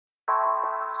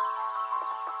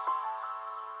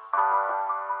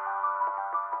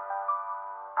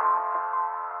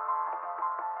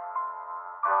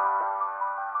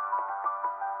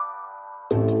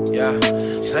Yeah,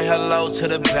 say hello to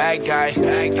the bad guy.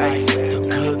 The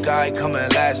good guy coming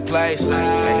last place.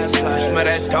 Ay, smell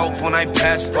that dope when I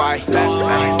pass by.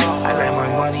 Ay, I like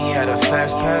my money at a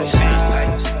fast pace.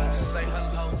 Say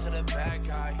hello to the bad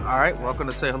guy. All right, welcome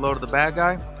to Say Hello to the Bad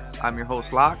Guy. I'm your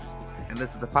host, Locke, and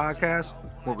this is the podcast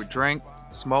where we drink,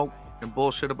 smoke, and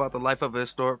bullshit about the life of a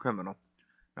historic criminal.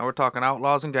 Now we're talking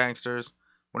outlaws and gangsters.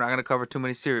 We're not going to cover too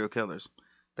many serial killers.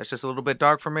 That's just a little bit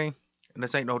dark for me, and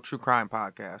this ain't no true crime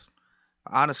podcast.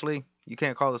 Honestly, you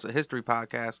can't call this a history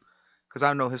podcast because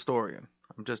I'm no historian.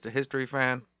 I'm just a history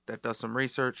fan that does some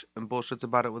research and bullshits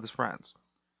about it with his friends.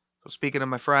 So speaking of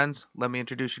my friends, let me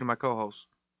introduce you to my co-host.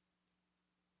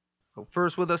 So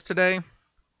first with us today,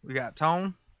 we got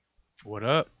Tone. What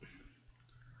up?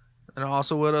 And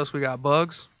also with us, we got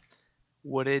Bugs.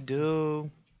 What it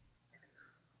do?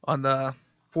 On the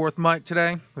fourth mic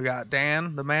today, we got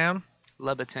Dan, the man.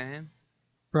 Levitan.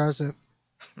 Present.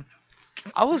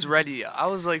 I was ready. I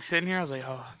was like sitting here. I was like,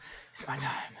 oh, it's my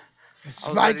time. It's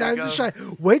my time to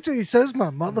shine. Wait till he says my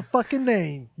motherfucking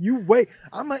name. You wait.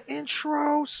 I'm an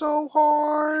intro so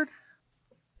hard.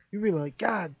 You be like,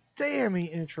 God damn, he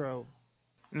intro.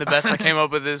 And the best I came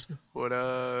up with is, what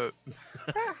up?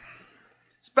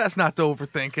 It's best not to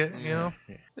overthink it, you know?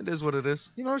 It is what it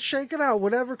is. You know, shake it out.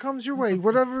 Whatever comes your way.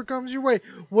 Whatever comes your way.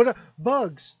 What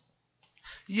Bugs?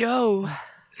 Yo.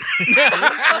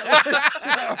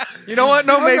 You know what?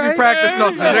 No, maybe practice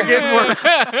something. They're getting worse.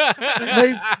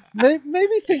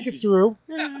 Maybe think it through.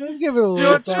 Maybe give it a little. You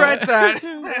know what? Scratch that.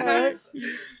 Right.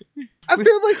 I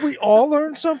feel like we all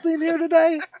learned something here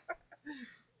today.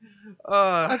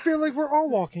 I feel like we're all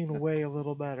walking away a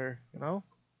little better, you know?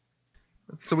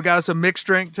 So we got us a mixed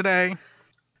drink today.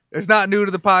 It's not new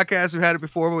to the podcast. We've had it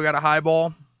before, but we got a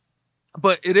highball.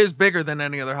 But it is bigger than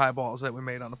any other highballs that we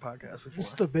made on the podcast before.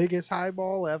 It's the biggest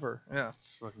highball ever. Yeah.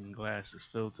 This fucking glass is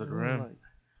filled to the rim.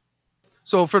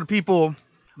 So for the people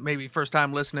maybe first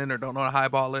time listening or don't know what a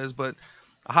highball is, but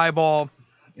a highball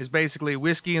is basically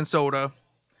whiskey and soda.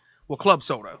 Well, club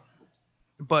soda.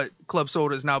 But club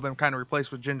soda has now been kind of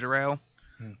replaced with ginger ale.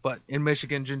 But in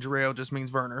Michigan, ginger ale just means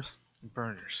Vernors.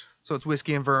 Burners. So it's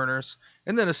whiskey and Vernors.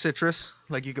 And then a citrus.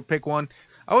 Like you could pick one.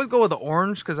 I always go with the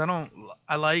orange because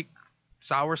I like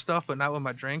sour stuff, but not with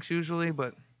my drinks usually.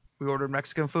 But we ordered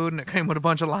Mexican food and it came with a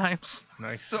bunch of limes.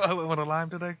 Nice. So I went with a lime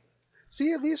today.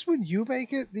 See, at least when you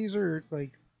make it, these are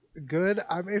like good.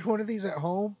 I made one of these at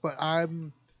home, but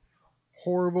I'm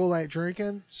horrible at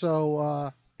drinking.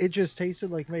 So it just tasted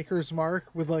like Maker's Mark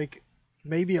with like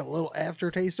maybe a little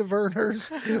aftertaste of Vernors.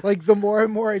 Like the more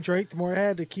and more I drank, the more I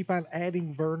had to keep on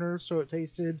adding Vernors, so it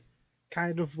tasted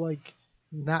kind of like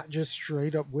not just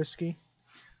straight up whiskey.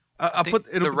 I think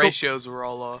the ratios were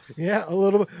all off. Yeah, a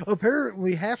little bit.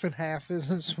 Apparently half and half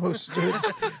isn't supposed to.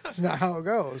 It's not how it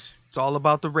goes. It's all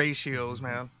about the ratios,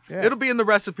 man. Yeah. It'll be in the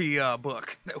recipe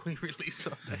book that we release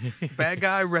someday. Bad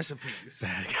guy recipes.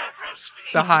 Bad guy recipe.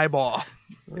 The highball.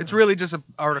 It's really just an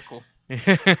article.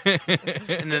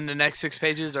 And then the next 6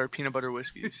 pages are peanut butter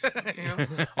whiskeys. You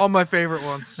know, all my favorite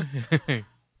ones.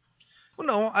 Well,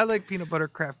 no, I like peanut butter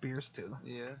craft beers too.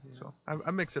 Yeah. So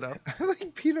I mix it up. I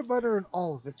like peanut butter in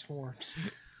all of its forms.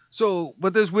 So,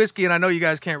 but there's whiskey, and I know you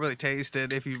guys can't really taste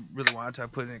it. If you really wanted to, I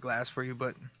put it in a glass for you,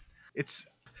 but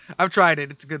I've tried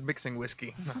it. It's a good mixing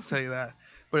whiskey. I'll tell you that.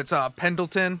 But it's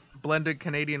Pendleton blended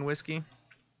Canadian whiskey.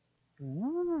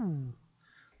 Ooh.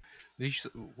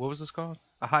 What was this called?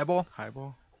 A highball.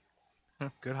 Highball.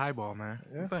 Good highball, man.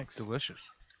 Yeah. Thanks. Delicious.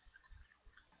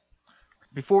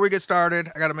 Before we get started,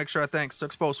 I got to make sure I thank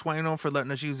Suxpo Sueno for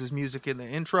letting us use his music in the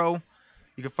intro.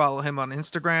 You can follow him on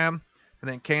Instagram. And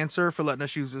then Cancer for letting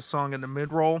us use his song in the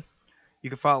mid-roll. You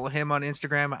can follow him on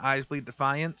Instagram at Eyes Bleed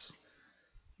Defiance.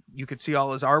 You can see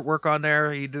all his artwork on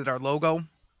there. He did our logo.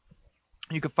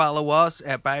 You can follow us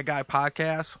at Bad Guy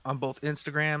Podcast on both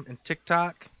Instagram and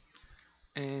TikTok.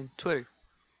 And Twitter.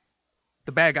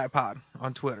 The Bad Guy Pod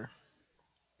on Twitter.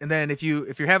 And then if you're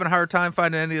having a hard time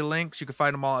finding any of the links, you can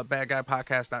find them all at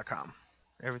badguypodcast.com.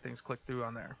 Everything's clicked through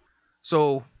on there.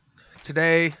 So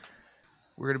today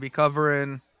we're going to be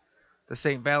covering the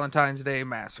St. Valentine's Day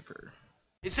Massacre.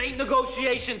 This ain't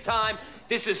negotiation time.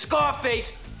 This is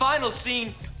Scarface, final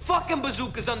scene, fucking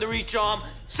bazookas under each arm.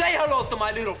 Say hello to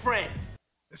my little friend.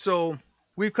 So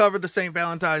we've covered the St.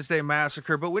 Valentine's Day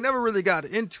Massacre, but we never really got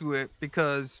into it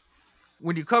because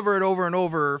when you cover it over and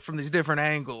over from these different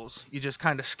angles, you just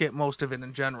kind of skip most of it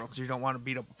in general because you don't want to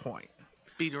beat up a point.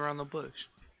 Beat around the bush.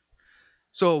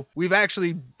 So we've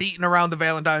actually beaten around the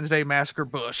Valentine's Day Massacre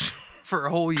bush for a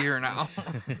whole year now.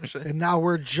 And now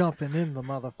we're jumping in the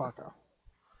motherfucker.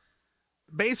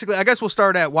 Basically, I guess we'll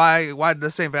start at why did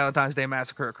the St. Valentine's Day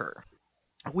Massacre occur?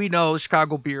 We know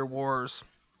Chicago beer wars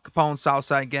Capone's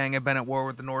Southside gang had been at war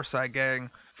with the Northside gang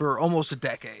for almost a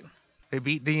decade. They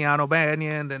beat Dion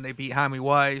O'Banion, then they beat Jaime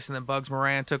Weiss, and then Bugs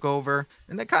Moran took over.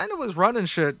 And they kind of was running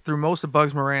shit through most of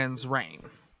Bugs Moran's reign.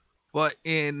 But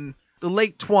in the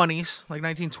late 20s, like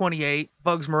 1928,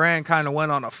 Bugs Moran kind of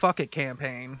went on a fuck it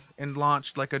campaign and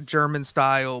launched like a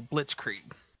German-style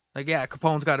blitzkrieg. Like, yeah,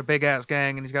 Capone's got a big-ass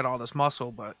gang and he's got all this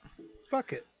muscle, but...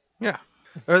 Fuck it. Yeah.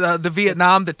 Or the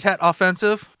Vietnam, the Tet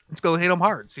offensive. Let's go hit them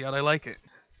hard, see how they like it.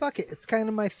 Fuck it. It's kind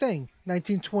of my thing.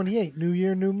 1928, New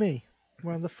Year, New Me.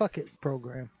 We're on the Fuck It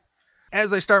program. As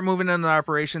they start moving into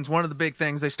operations, one of the big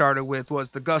things they started with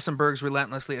was the Gussenbergs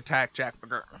relentlessly attacked Jack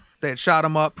McGurn. They had shot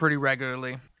him up pretty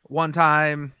regularly. One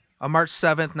time, on March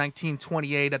 7th,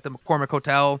 1928, at the McCormick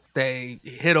Hotel, they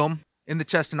hit him in the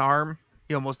chest and arm.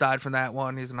 He almost died from that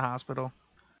one. He's in the hospital.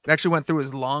 It actually went through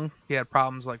his lung. He had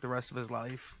problems like the rest of his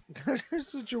life.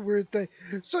 That's such a weird thing.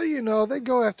 So, they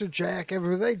go after Jack.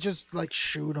 They just, like,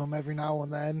 shoot him every now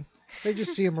and then. They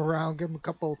just see him around, give him a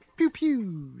couple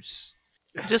pew-pews.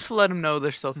 Just to let them know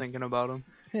they're still thinking about him.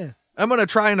 Yeah. I'm going to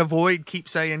try and keep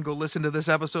saying go listen to this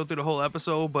episode through the whole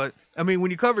episode, but, I mean,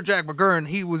 when you cover Jack McGurn,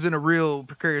 he was in a real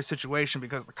precarious situation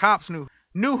because the cops knew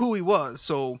who he was,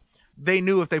 so they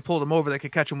knew if they pulled him over, they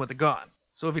could catch him with a gun.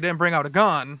 So if he didn't bring out a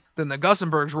gun, then the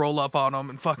Gussenbergs roll up on him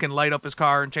and fucking light up his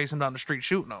car and chase him down the street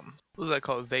shooting him. What was that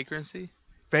called? Vagrancy?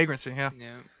 Vagrancy, yeah.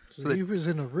 Yeah. So he was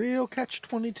in a real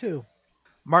catch-22.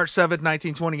 March 7th,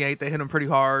 1928, they hit him pretty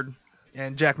hard,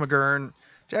 and Jack McGurn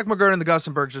and the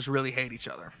Gussenbergs just really hate each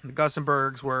other. The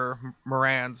Gussenbergs were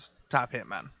Moran's top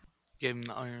hitmen. Gave him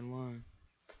the iron lung.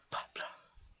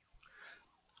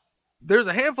 There's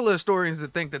a handful of historians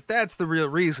that think that that's the real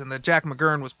reason that Jack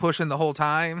McGurn was pushing the whole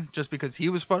time, just because he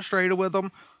was frustrated with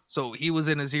them. So he was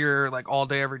in his ear like all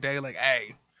day, every day, like,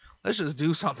 hey, let's just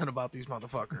do something about these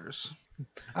motherfuckers.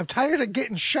 I'm tired of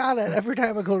getting shot at every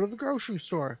time I go to the grocery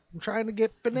store. I'm trying to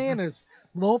get bananas,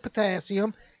 low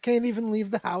potassium, can't even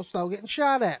leave the house without getting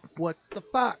shot at. What the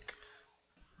fuck?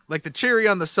 Like the cherry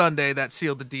on the sundae that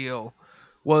sealed the deal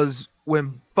was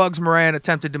when Bugs Moran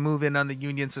attempted to move in on the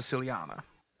Union Siciliana.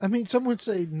 I mean, some would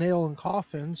say nail in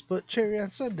coffins, but cherry on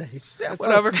Sundays. Yeah,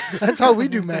 whatever. That's how we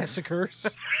do massacres.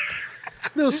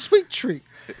 Little sweet treat.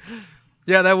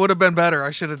 Yeah, that would have been better. I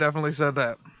should have definitely said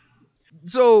that.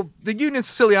 So, the Union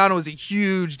Siciliana was a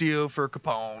huge deal for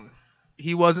Capone.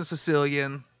 He wasn't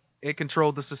Sicilian. It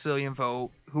controlled the Sicilian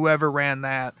vote. Whoever ran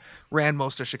that ran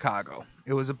most of Chicago.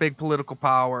 It was a big political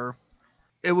power.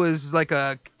 It was like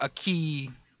a key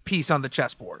piece on the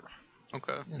chessboard.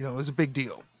 Okay. It was a big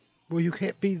deal. Well, you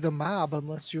can't be the mob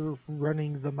unless you're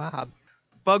running the mob.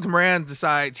 Bugs Moran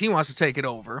decides he wants to take it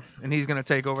over, and he's going to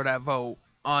take over that vote.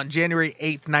 On January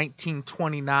 8th,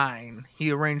 1929,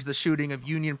 he arranged the shooting of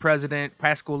Union President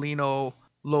Pasqualino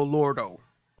Lolordo,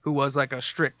 who was like a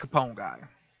strict Capone guy.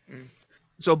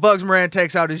 So Bugs Moran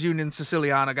takes out his Union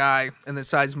Siciliana guy and then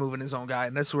decides moving his own guy.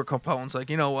 And this is where Capone's like,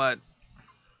 you know what?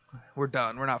 We're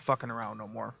done. We're not fucking around no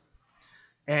more.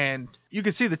 And you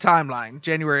can see the timeline.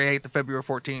 January 8th to February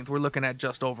 14th, we're looking at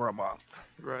just over a month.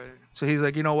 Right. So he's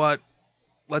like, you know what?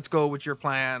 Let's go with your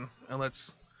plan and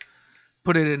let's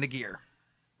put it into gear.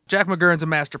 Jack McGurn's a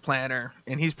master planner,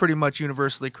 and he's pretty much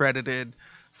universally credited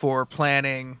for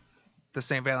planning the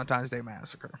St. Valentine's Day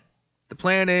Massacre. The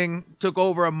planning took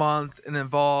over a month and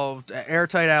involved an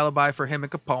airtight alibi for him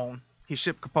and Capone. He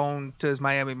shipped Capone to his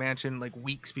Miami mansion like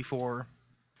weeks before.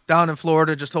 Down in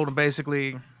Florida, just told him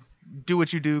basically, do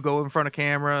what you do, go in front of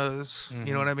cameras,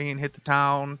 you know what I mean, hit the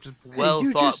town. Just, Well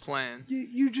thought plan.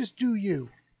 You just do you.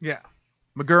 yeah.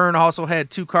 McGurn also had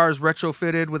 2 cars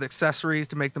retrofitted with accessories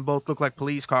to make them both look like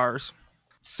police cars.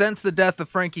 Since the death of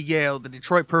Frankie Yale, the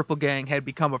Detroit Purple Gang had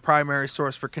become a primary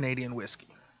source for Canadian whiskey.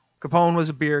 Capone was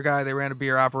a beer guy. They ran a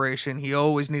beer operation. He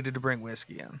always needed to bring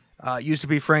whiskey in. It used to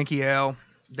be Frankie Yale.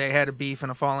 They had a beef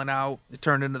and a falling out. It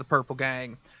turned into the Purple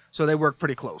Gang. So they worked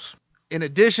pretty close. In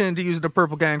addition to using the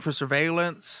Purple Gang for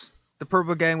surveillance, the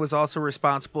Purple Gang was also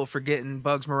responsible for getting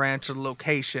Bugs Moran to the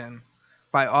location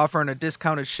by offering a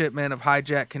discounted shipment of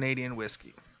hijacked Canadian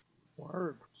whiskey.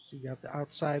 Word. So you got the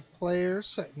outside players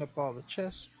setting up all the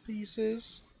chess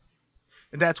pieces.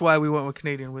 And that's why we went with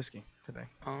Canadian whiskey today.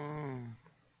 Oh.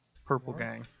 Purple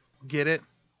Gang. Get it?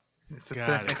 It's a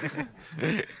Got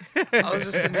thing. I was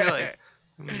just sitting here like,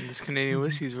 this Canadian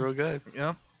whiskey's real good.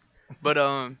 Yeah. But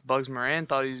Bugs Moran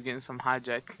thought he was getting some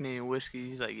hijacked Canadian whiskey.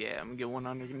 He's like, yeah, I'm gonna get one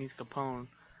underneath Capone.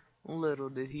 Little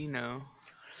did he know.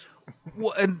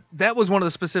 Well, and that was one of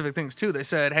the specific things too. They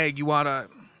said, "Hey, you want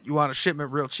a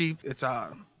shipment real cheap? It's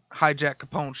a hijack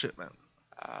Capone shipment."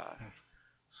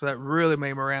 So that really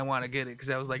made Moran want to get it because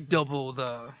that was like double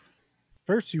the.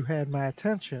 First you had my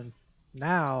attention.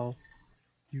 Now,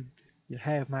 you You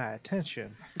have my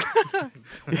attention.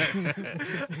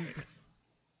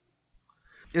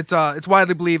 It's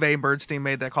widely believed Abe Bernstein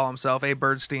made that call himself. Abe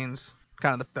Bernstein's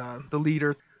kind of the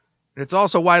leader. It's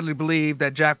also widely believed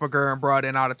that Jack McGurn brought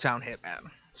in out-of-town hitmen.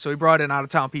 So he brought in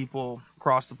out-of-town people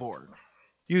across the board.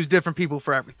 Used different people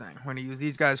for everything. We're going to use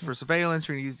these guys for surveillance.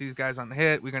 We're going to use these guys on the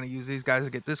hit. We're going to use these guys to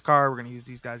get this car. We're going to use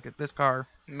these guys to get this car.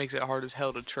 It makes it hard as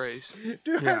hell to trace.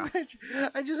 Dude, Yeah.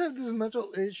 I just have this mental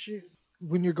issue.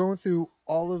 When you're going through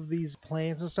all of these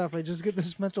plans and stuff, I just get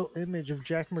this mental image of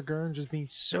Jack McGurn just being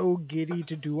so giddy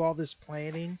to do all this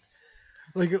planning.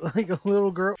 Like a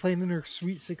little girl planning her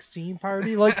Sweet 16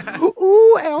 party. Like,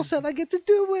 ooh, Elsa, I get to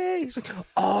do it. He's like,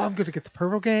 oh, I'm going to get the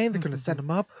Purple Gang. They're going to set them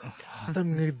up. Oh, then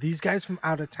I'm gonna get these guys from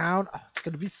out of town. Oh, it's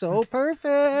going to be so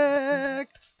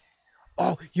perfect.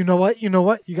 Oh, you know what? You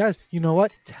guys, you know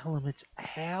what? Tell them it's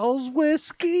Al's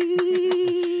whiskey.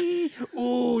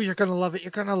 Ooh, you're going to love it.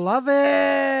 You're going to love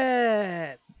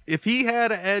it. If he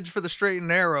had an edge for the straight and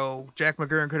narrow, Jack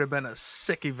McGurn could have been a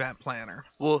sick event planner.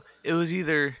 Well, it was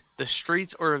either the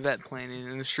streets or event planning,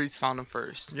 and the streets found him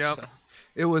first. Yep. So.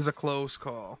 It was a close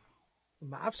call.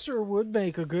 Mobster would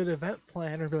make a good event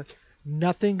planner. Be like,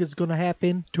 nothing is going to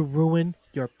happen to ruin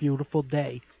your beautiful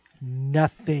day.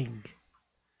 Nothing.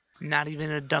 Not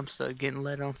even a dumpster getting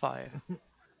lit on fire.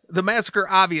 The massacre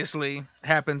obviously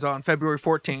happens on February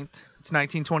 14th. It's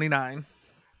 1929.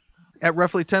 At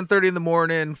roughly 10:30 in the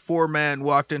morning, 4 men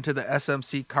walked into the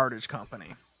SMC Cartage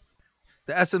Company.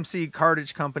 The SMC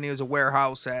Cartage Company is a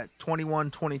warehouse at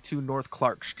 2122 North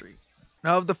Clark Street.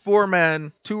 Now, of the 4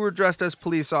 men, 2 were dressed as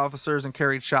police officers and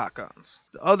carried shotguns.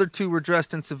 The other 2 were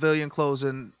dressed in civilian clothes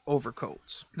and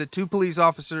overcoats. The 2 police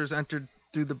officers entered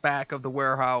through the back of the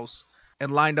warehouse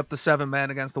and lined up the 7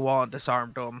 men against the wall and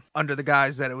disarmed them under the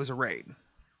guise that it was a raid.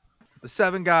 The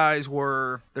 7 guys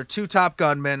were their 2 top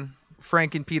gunmen,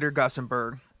 Frank and Peter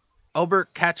Gussenberg,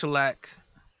 Albert Kachalek,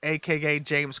 a.k.a.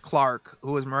 James Clark,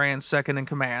 who was Moran's second in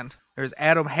command. There's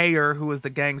Adam Hayer, who was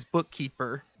the gang's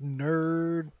bookkeeper.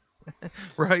 Nerd.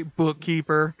 Right,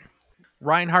 bookkeeper.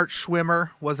 Reinhard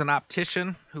Schwimmer was an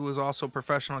optician, who was also a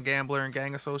professional gambler and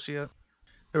gang associate.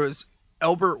 There was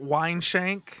Albert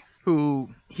Weinshank, who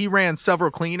he ran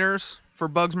several cleaners for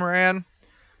Bugs Moran,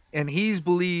 and he's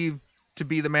believed to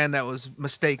be the man that was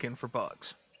mistaken for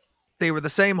Bugs. They were the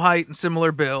same height and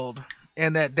similar build,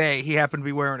 and that day he happened to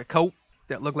be wearing a coat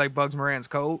that looked like Bugs Moran's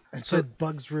coat. And said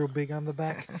Bugs real big on the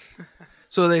back.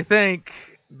 So they think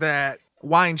that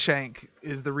Weinshank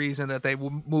is the reason that they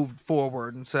moved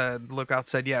forward and said, Lookout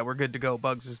said, yeah, we're good to go,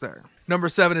 Bugs is there. Number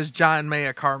 7 is John May,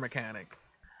 a car mechanic.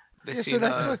 They Yeah, so seen,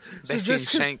 that's they so seen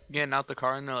just 'cause- Shank getting out the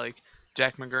car, and they're like,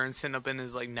 Jack McGurn sitting up in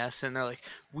his like nest, and they're like,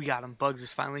 we got him. Bugs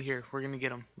is finally here. We're going to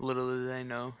get him. Little did they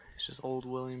know, it's just old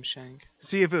William Shank.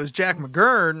 See, if it was Jack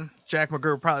McGurn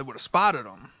probably would have spotted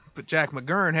him. But Jack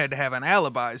McGurn had to have an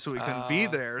alibi, so he couldn't be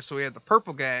there. So he had the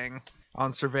Purple Gang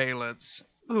on surveillance,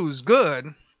 who's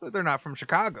good, but they're not from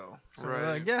Chicago. So Right.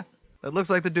 they're like, yeah, that looks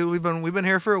like the dude we've been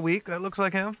here for a week. That looks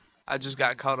like him. I just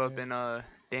got caught up in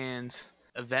Dan's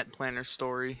event planner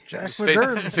story. Jack Just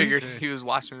McGurn, figured he was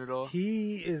watching it all.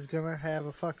 He is going to have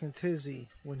a fucking tizzy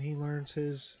when he learns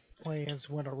his plans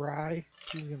went awry.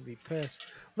 He's going to be pissed.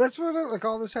 That's what like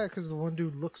all this had because the one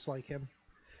dude looks like him.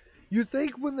 You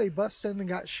think when they busted in and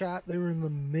got shot, they were in the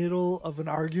middle of an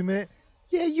argument?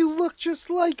 Yeah, you look just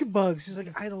like Bugs. He's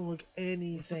like, I don't look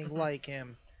anything like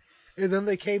him. And then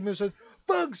they came and said,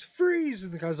 Bugs, freeze!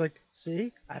 And the guy's like,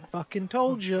 see? I fucking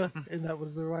told you. And that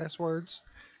was their last words.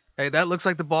 Hey, that looks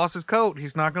like the boss's coat.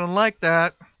 He's not going to like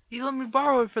that. He let me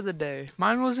borrow it for the day.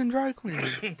 Mine was in dry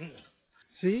cleaning.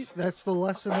 See? That's the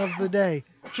lesson of the day.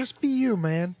 Just be you,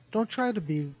 man. Don't try to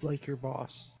be like your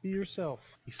boss. Be yourself.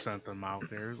 He sent them out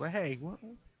there. He was like, hey, what?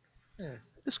 Yeah.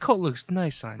 This coat looks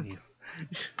nice on you.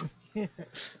 Yeah.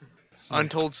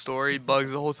 Untold story.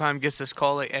 Bugs the whole time gets this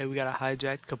call like, hey, we got a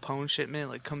hijacked Capone shipment.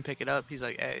 Like, come pick it up. He's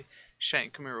like, hey,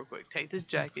 Shank, come here real quick. Take this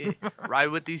jacket. Ride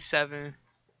with these 7.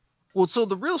 Well, so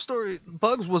the real story,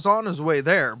 Bugs was on his way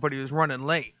there, but he was running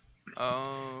late.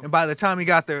 Oh. And by the time he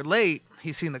got there late,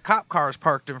 he seen the cop cars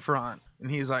parked in front.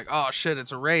 And he's like, oh, shit,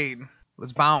 it's a raid.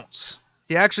 Let's bounce.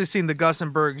 He actually seen the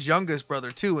Gussenberg's youngest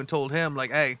brother, too, and told him,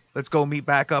 like, hey, let's go meet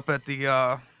back up at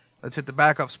the, let's hit the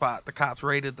backup spot. The cops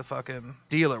raided the fucking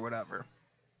deal or whatever.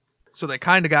 So they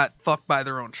kind of got fucked by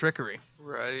their own trickery.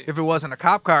 Right. If it wasn't a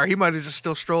cop car, he might have just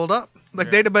still strolled up. Like,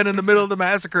 Yeah. they'd have been in the middle of the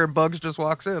massacre, and Bugs just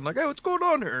walks in. Like, hey, what's going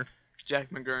on here?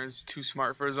 Jack McGurn's too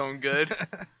smart for his own good.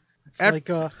 It's like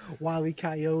Wile E.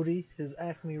 Coyote. His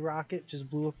Acme rocket just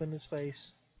blew up in his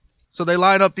face. So they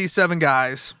line up these 7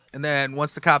 guys, and then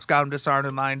once the cops got them disarmed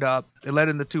and lined up, they let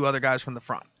in the 2 other guys from the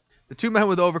front. The 2 men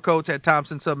with overcoats had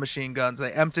Thompson submachine guns.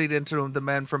 They emptied into the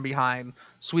men from behind,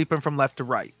 sweeping from left to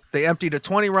right. They emptied a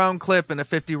 20-round clip and a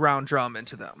 50-round drum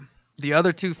into them. The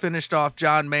other 2 finished off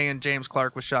John May and James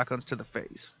Clark with shotguns to the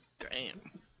face.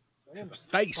 Damn.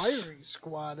 Face. Firing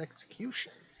squad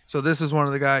execution. So this is one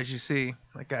of the guys you see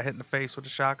that got hit in the face with a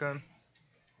shotgun.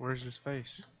 Where's his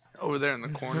face? Over there in the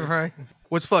corner. Right.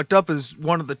 What's fucked up is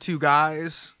one of the 2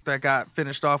 guys that got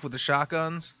finished off with the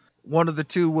shotguns, one of the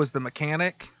 2 was the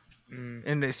mechanic,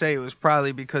 and they say it was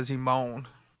probably because he moaned.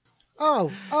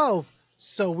 Oh,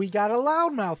 so we got a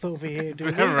loudmouth over here,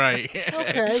 dude. Right.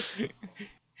 Okay.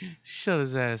 Shut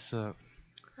his ass up.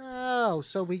 Oh,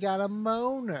 so we got a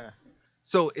moaner.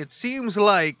 So it seems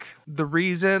like the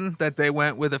reason that they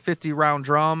went with a 50-round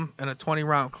drum and a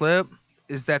 20-round clip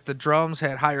is that the drums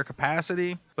had higher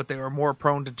capacity, but they were more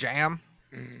prone to jam.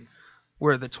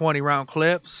 Where the 20-round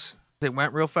clips, they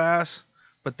went real fast,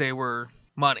 but they were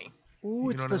money. Ooh, You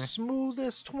it's know the what I mean?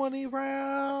 smoothest 20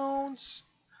 rounds.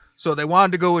 So they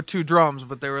wanted to go with 2 drums,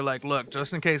 but they were like, look,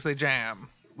 just in case they jam,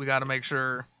 we got to make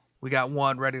sure we got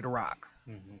one ready to rock.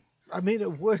 I mean,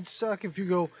 it would suck if you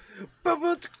go.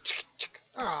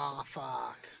 Ah,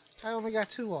 fuck. I only got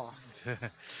 2 off.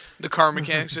 The car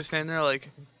mechanics just standing there like,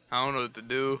 I don't know what to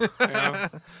do. You know?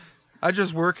 I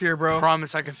just work here, bro.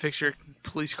 Promise I can fix your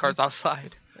police cars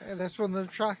outside. And that's when the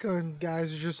shotgun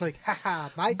guys are just like, haha,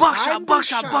 my Buckshot, time to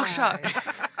buckshot, shine." buckshot.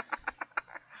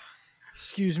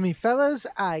 Excuse me, fellas,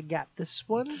 I got this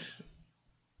one.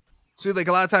 See, like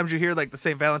a lot of times you hear like the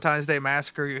St. Valentine's Day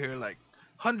Massacre, you hear like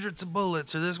hundreds of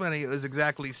bullets or this many. It was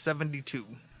exactly 72.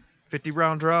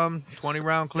 50-round drum,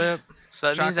 20-round clip,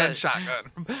 So that means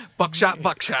shotgun, buckshot.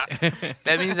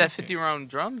 that means that 50-round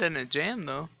drum didn't jam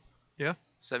though. Yeah.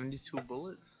 72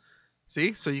 bullets.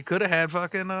 See, so you could have had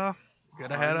fucking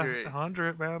could have had 100.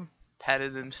 100, man.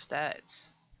 Padded them stats.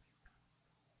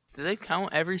 Did they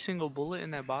count every single bullet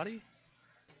in that body?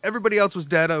 Everybody else was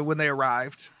dead when they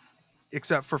arrived,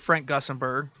 except for Frank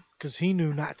Gussenberg. Because he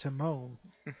knew not to moan.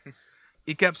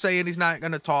 He kept saying he's not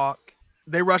going to talk.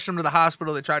 They rushed him to the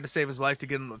hospital. They tried to save his life to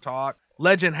get him to talk.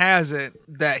 Legend has it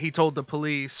that he told the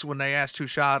police when they asked who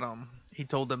shot him, he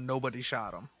told them nobody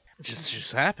shot him.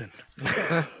 Just happened.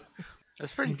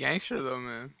 That's pretty gangster though,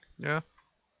 man. Yeah.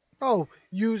 Oh,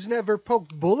 you's never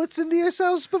poked bullets into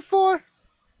yourselves before?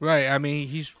 Right, I mean,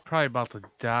 he's probably about to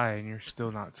die and you're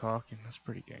still not talking. That's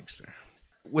pretty gangster.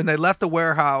 When they left the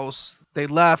warehouse, they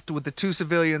left with the 2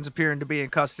 civilians appearing to be in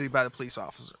custody by the police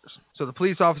officers. So the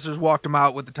police officers walked them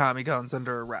out with the Tommy guns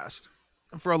under arrest.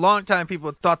 For a long time,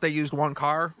 people thought they used 1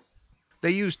 car.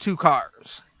 They used 2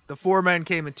 cars. The 4 men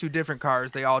came in 2 different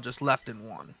cars. They all just left in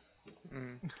one.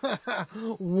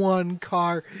 1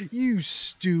 car, you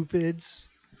stupids.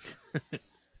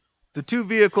 The 2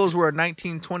 vehicles were a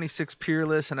 1926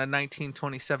 Peerless and a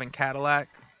 1927 Cadillac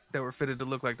that were fitted to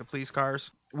look like the police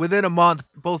cars. Within a month,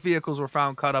 both vehicles were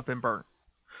found cut up and burnt.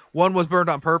 One was burned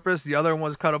on purpose. The other one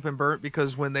was cut up and burnt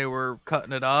because when they were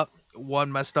cutting it up,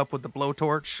 one messed up with the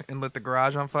blowtorch and lit the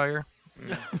garage on fire.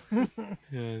 Yeah,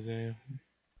 damn.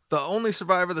 The only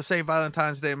survivor of the St.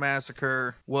 Valentine's Day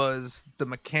Massacre was the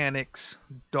mechanic's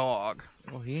dog.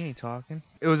 Oh, he ain't talking.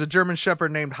 It was a German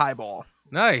Shepherd named Highball.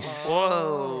 Nice.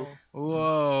 Whoa.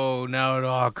 Whoa, now it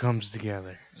all comes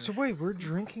together. So wait, we're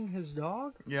drinking his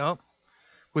dog? Yep.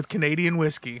 With Canadian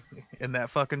whiskey and that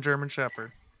fucking German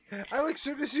Shepherd. I like,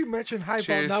 soon as you mentioned highball,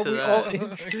 Cheers now to we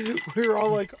that. we were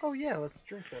all like, oh yeah, let's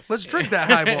drink this. Let's drink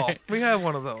that Highball. We have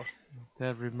one of those.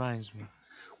 That reminds me.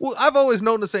 Well, I've always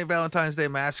known the St. Valentine's Day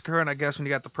Massacre, and I guess when you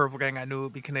got the Purple Gang, I knew it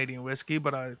would be Canadian whiskey,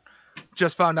 but I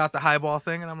just found out the highball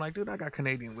thing, and I'm like, dude, I got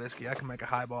Canadian whiskey. I can make a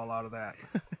highball out of that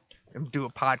and do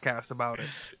a podcast about it.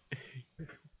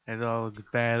 It all looks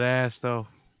badass, though.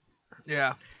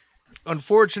 Yeah.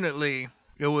 Unfortunately,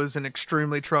 it was an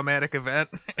extremely traumatic event,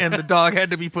 and the dog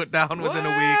had to be put down within a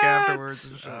week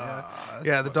afterwards. And shit,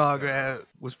 yeah, the dog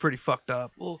was pretty fucked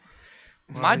up. Well,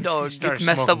 my dog started gets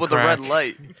messed up smoking with a red crack.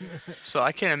 light. So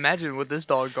I can't imagine what this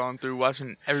dog gone through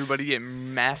watching everybody get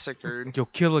massacred. Yo,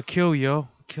 kill a kill, yo.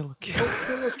 Kill a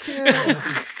kill. Kill.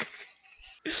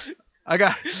 I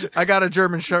got a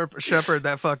German Shepherd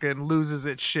that fucking loses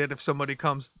its shit if somebody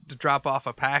comes to drop off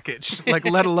a package. Like,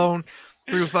 let alone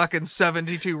through fucking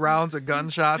 72 rounds of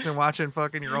gunshots and watching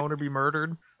fucking your owner be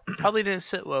murdered. Probably didn't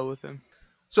sit well with him.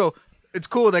 So it's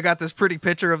cool. They got this pretty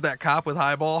picture of that cop with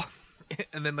Highball.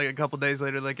 And then like a couple days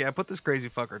later, like, yeah, put this crazy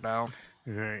fucker down.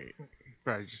 Right.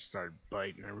 Probably just started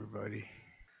biting everybody.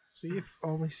 See, if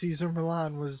only Caesar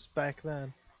Milan was back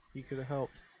then, he could have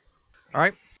helped. All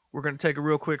right. We're going to take a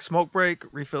real quick smoke break,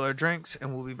 refill our drinks,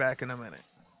 and we'll be back in a minute.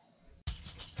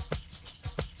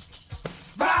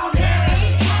 Round here,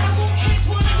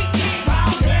 wanna be king.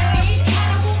 Round here,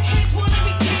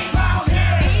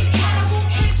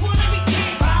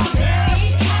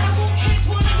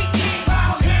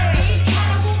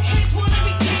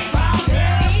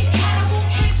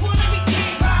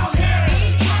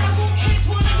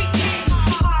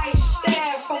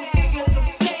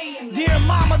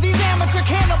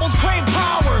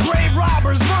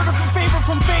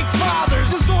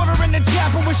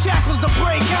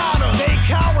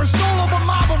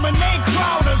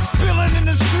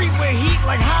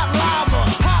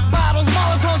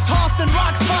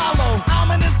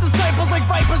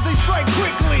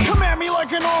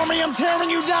 I'm tearing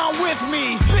you down with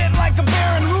me. Spit like a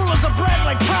baron, rulers of bread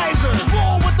like Kaiser.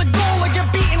 Roll with the goal and get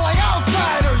beaten like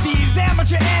outsiders. These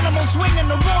amateur animals swing in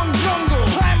the wrong jungle.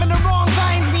 Climbing the wrong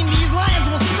vines mean these lions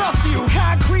will snuff you.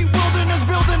 Concrete wilderness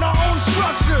building our own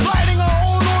structures. Writing our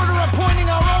own order, appointing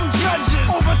our own judges.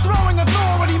 Overthrowing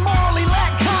authority, morally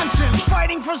lack conscience.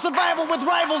 Fighting for survival with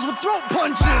rivals with throat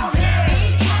punches.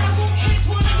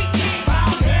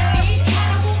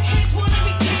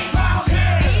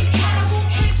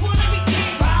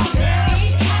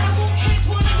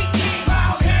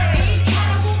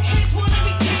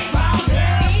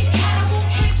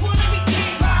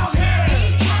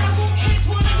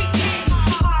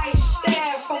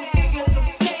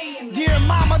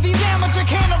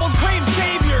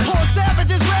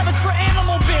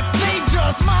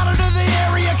 Monitor the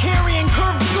area carrying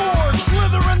curved swords.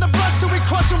 Slither in the brush till we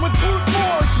crush them with brute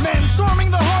force. Men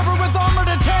storming the harbor with armored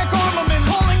attack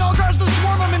armaments. Calling all guards to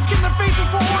swarm them and skin their faces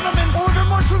for ornaments. Order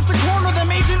more troops to corner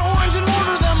them, Agent Orange and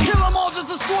mortar them. Kill them all,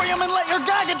 just destroy them and let your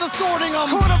guy get to sorting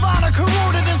them. Court of honor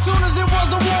corroded as soon as it was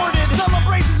awarded.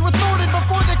 Celebrations were thwarted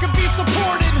before they could be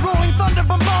supported. Rolling thunder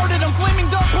bombarded them, flaming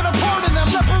dark put a part in them.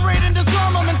 Separate and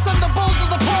disarm them and send the bulls to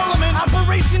the parliament.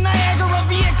 Operation Niagara,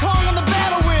 Viet Cong on the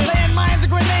battle with landmines and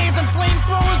grenades and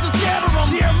flamethrowers to scatter them.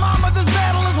 Dear mama, this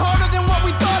battle is harder than what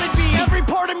we thought it'd be. Every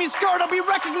part of me scarred, I'll be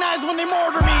recognized when they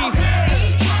mortar me.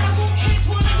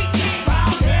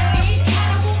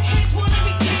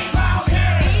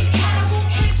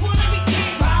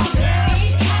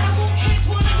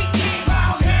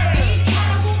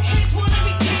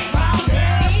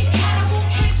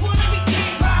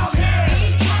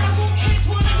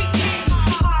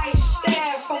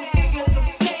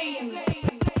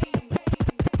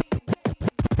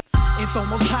 It's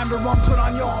almost time to run, put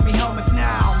on your army helmets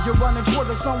now. You're running toward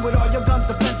the sun with all your guns'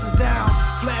 defenses down.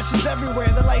 Flashes everywhere,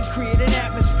 the lights create an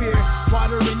atmosphere.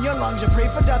 Water in your lungs, you pray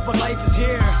for death, but life is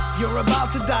here. You're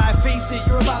about to die, face it,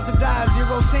 you're about to die.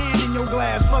 Zero sand in your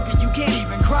glass, fuck it, you can't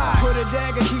even cry. Put a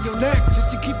dagger to your neck, just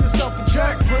to keep yourself in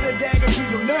check. Put a dagger to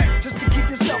your neck, just to keep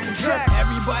yourself in check.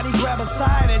 Everybody grab a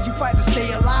side as you fight to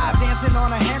stay alive. Dancing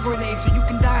on a hand grenade so you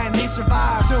can die and they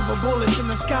survive. Silver bullets in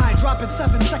the sky, dropping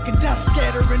 7-second death.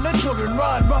 Scattering the children,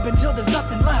 run, rub until there's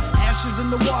nothing left. Ashes in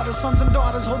the water, sons and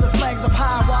daughters holding flags up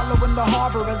high. Wallow in the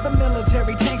harbor as the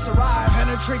military tanks arrive.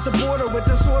 Penetrate the border with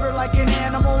disorder like an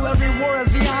animal. Every war has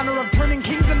the honor of turning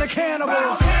kings into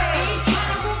cannibals.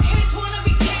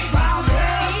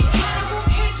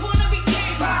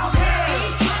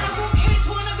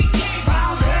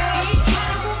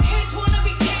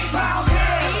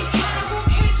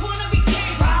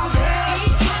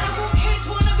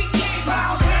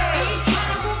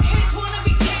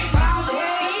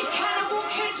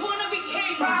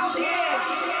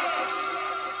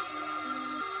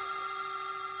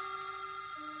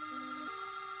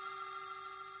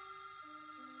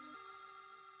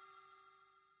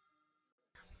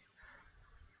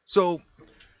 So,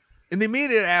 in the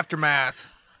immediate aftermath,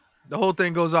 the whole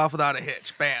thing goes off without a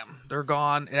hitch. Bam, they're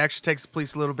gone. It actually takes the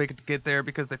police a little bit to get there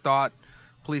because they thought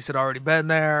police had already been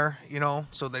there,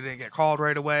 so they didn't get called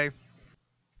right away.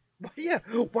 Yeah,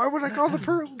 why would I call the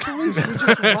police? We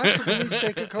just watched the police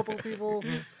take a couple people.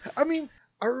 I mean,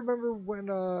 I remember when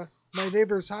my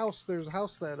neighbor's house, there's a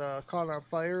house that caught on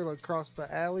fire like across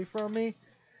the alley from me,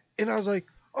 and I was like,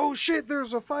 oh shit,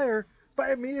 there's a fire. But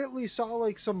I immediately saw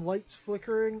like some lights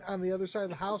flickering on the other side of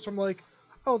the house. I'm like,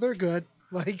 oh, they're good.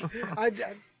 Like, I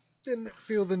didn't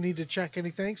feel the need to check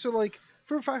anything. So like,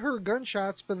 if I heard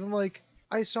gunshots, but then like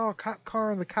I saw a cop car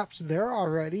and the cops there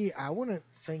already, I wouldn't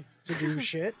think to do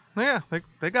shit. Yeah,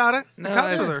 they got it. The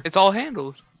cops are there. It's all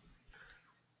handled.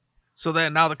 So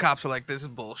then now the cops are like, this is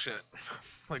bullshit.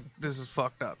 Like, this is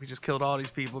fucked up. He just killed all these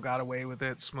people, got away with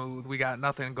it, smooth. We got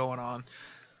nothing going on.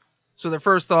 So their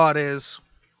first thought is,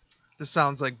 this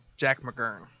sounds like Jack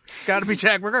McGurn. It's got to be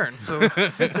Jack McGurn. So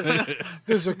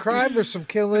there's a crime, there's some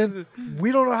killing.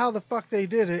 We don't know how the fuck they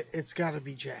did it. It's got to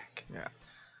be Jack. Yeah.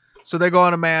 So they go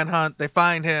on a manhunt. They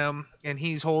find him, and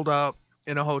he's holed up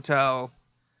in a hotel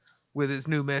with his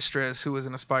new mistress, who is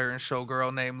an aspiring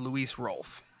showgirl named Louise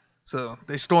Rolfe. So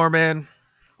they storm in,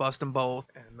 bust them both,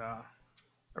 and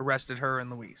arrested her and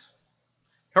Louise.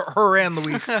 Her and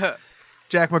Louise.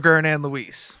 Jack McGurn and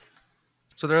Louise.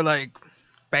 So they're like,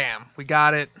 bam, we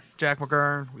got it. Jack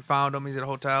McGurn, we found him. He's at a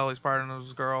hotel. He's partying with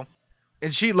his girl.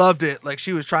 And she loved it. Like,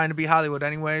 she was trying to be Hollywood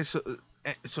anyway.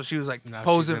 So she was like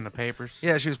posing. She's in the papers.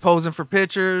 Yeah, she was posing for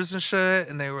pictures and shit.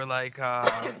 And they were like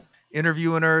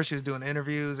interviewing her. She was doing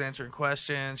interviews, answering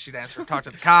questions. She'd talk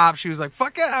to the cops. She was like,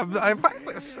 fuck yeah, I'm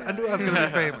famous. I knew I was going to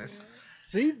be famous.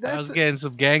 See, I was getting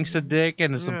some gangster dick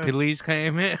and some police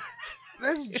came in.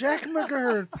 That's Jack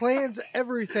McGurn plans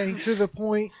everything to the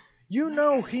point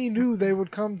he knew they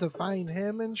would come to find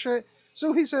him and shit.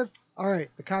 So he said, "All right,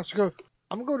 the cops go.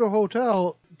 I'm gonna go to a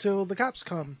hotel till the cops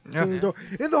come to the door."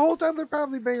 And the whole time they're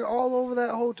probably banging all over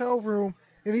that hotel room,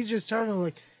 and he's just telling them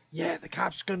like, "Yeah, the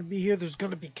cops gonna be here. There's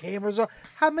gonna be cameras.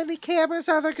 How many cameras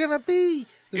are there gonna be?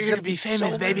 There's You're gonna be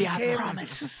famous, so baby. many I cameras."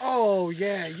 promise. Oh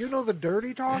yeah, the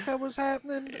dirty talk that was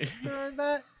happening during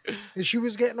that, and she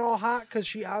was getting all hot because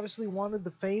she obviously wanted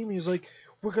the fame. He was like,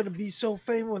 "We're gonna be so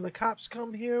famous when the cops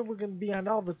come here. We're gonna be on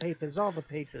all the papers, all the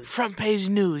papers. Front page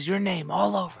news, your name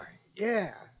all over.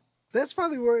 Yeah, that's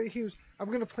probably where he was.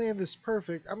 I'm gonna plan this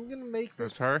perfect. I'm gonna make this.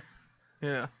 That's her?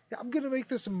 Yeah. I'm gonna make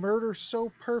this murder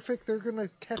so perfect. They're gonna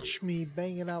catch me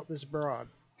banging out this broad."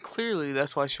 Clearly,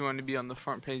 that's why she wanted to be on the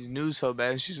front page news so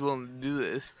bad. She's willing to do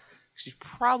this. She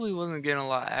probably wasn't getting a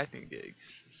lot of acting gigs.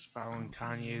 She's following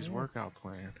Kanye's workout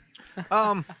plan.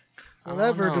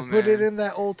 Whatever, know, to put it man. in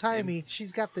that old timey,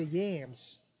 she's got the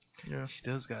yams. Yeah. She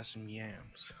does got some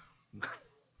yams.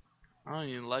 I don't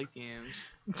even like yams.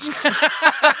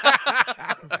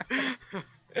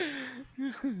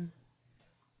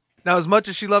 Now, as much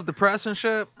as she loved the press and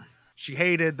shit, she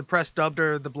hated the press dubbed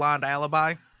her the blonde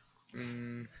alibi.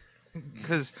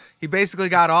 Because he basically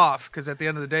got off, because at the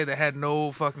end of the day, they had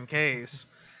no fucking case.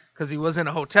 Because he was in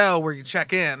a hotel where you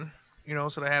check in,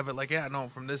 so they have it like, yeah, no,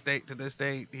 from this date to this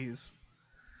date, he's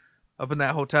up in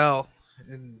that hotel.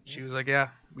 And she was like, yeah,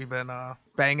 we've been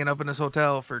banging up in this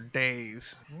hotel for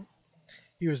days.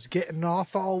 He was getting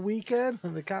off all weekend,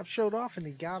 and the cops showed off, and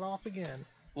he got off again.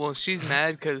 Well, she's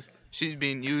mad because she's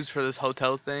being used for this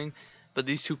hotel thing. But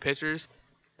these two pictures,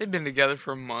 they've been together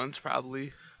for months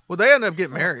probably. Well, they ended up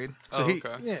getting married. So okay.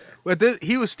 Yeah. But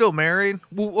he was still married.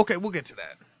 Well, okay, we'll get to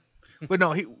that. But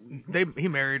no, he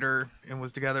married her and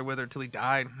was together with her till he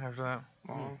died after that.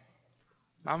 Well,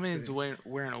 my man's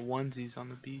wearing a onesies on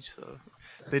the beach, though.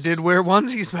 They did wear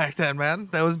onesies back then, man.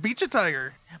 That was beach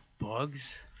attire.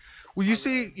 Bugs? Well, you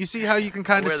see how you can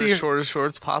kind of Wear see the her, shortest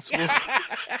shorts possible.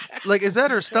 like, is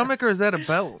that her stomach or is that a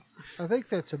belt? I think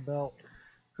that's a belt.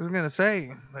 I was gonna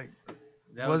say, like,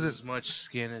 That Was was it- as much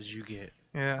skin as you get.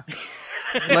 yeah,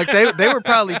 like they were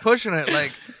probably pushing it.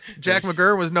 Like Jack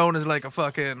McGurn was known as like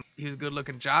he was a good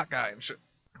looking jock guy and shit.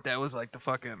 That was like the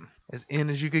fucking as in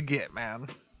as you could get, man.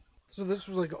 So this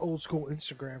was like an old school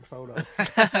Instagram photo.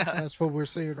 That's what we're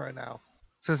seeing right now.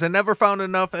 Since they never found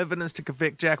enough evidence to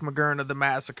convict Jack McGurn of the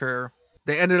massacre,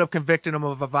 they ended up convicting him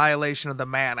of a violation of the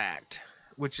Mann Act,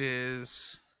 which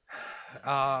is,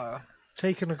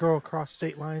 Taking a girl across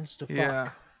state lines to yeah,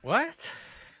 fuck. What?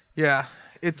 yeah,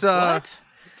 it's What?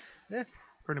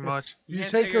 pretty much. You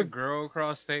can't take a a girl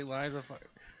across state lines.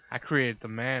 I created the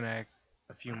Mann Act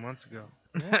a few months ago.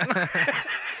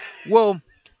 Well,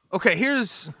 okay,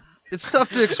 it's tough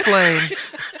to explain.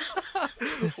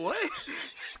 What?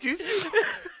 Excuse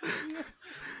me?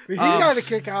 He got a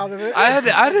kick out of it. I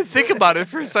had to think about it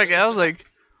for a second. I was like,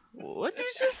 what did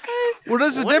you just say? Well,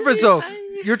 there's a What did difference he though. say?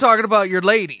 You're talking about your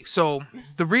lady. So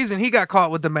the reason he got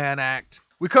caught with the Mann Act,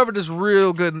 we covered this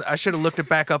real good. I should have looked it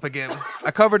back up again.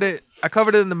 I covered it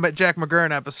in the Jack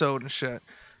McGurn episode and shit.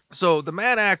 So the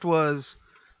Mann Act was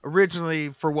originally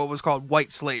for what was called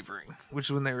white slavery, which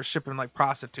is when they were shipping like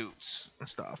prostitutes and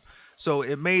stuff. So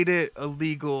it made it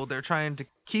illegal. They're trying to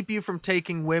keep you from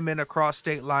taking women across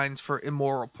state lines for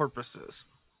immoral purposes,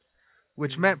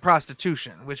 which meant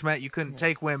prostitution, which meant you couldn't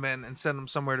take women and send them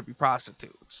somewhere to be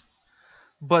prostitutes.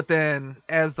 But then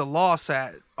as the law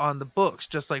sat on the books,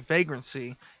 just like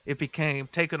vagrancy, it became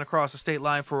taken across the state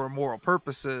line for immoral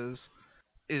purposes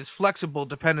is flexible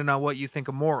depending on what you think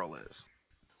immoral is.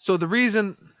 So the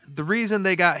reason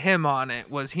they got him on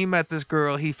it was he met this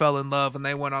girl, he fell in love, and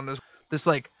they went on this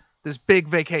big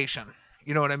vacation.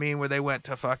 You know what I mean? Where they went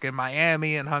to fucking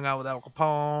Miami and hung out with Al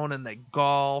Capone and they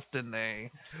golfed and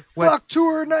they went. Fuck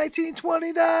Tour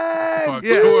 1929! Fuck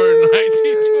Yeah. Tour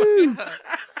 1920.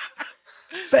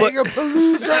 Banger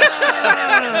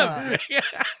Palooza!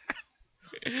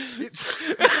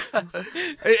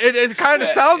 It kind of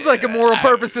sounds like immoral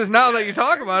purposes now that you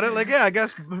talk about it. Like, yeah, I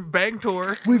guess bang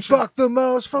tour. We fuck the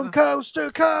most from coast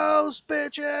to coast,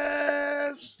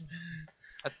 bitches!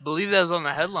 I believe that was on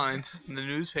the headlines in the Yeah,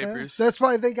 newspapers. that's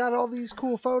why they got all these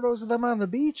cool photos of them on the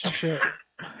beach and shit.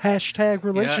 Hashtag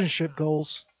relationship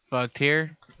goals. Fucked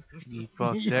here. You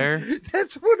fucked there.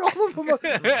 That's what all of them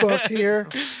are. Fucked here.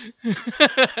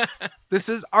 This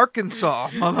is Arkansas,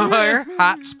 motherfucker.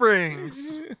 Hot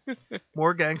Springs.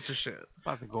 More gangster shit.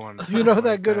 About to go on. You know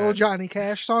that good old Johnny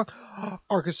Cash song?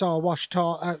 Arkansas,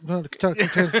 Washita, Kentucky,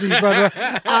 Tennessee, brother.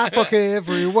 I fuck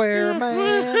everywhere,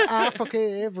 man. I fuck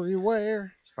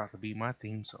everywhere. It's about to be my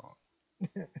theme song.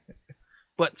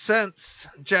 But since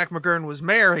Jack McGurn was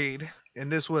married,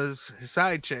 and this was his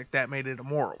side chick, that made it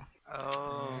immoral.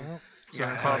 Oh, So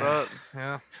getting that's caught how- up.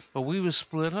 Yeah. But we was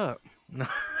split up. No.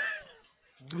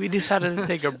 We decided to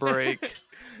take a break.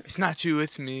 It's not you,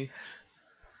 it's me.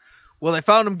 Well, they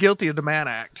found him guilty of the Mann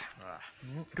Act.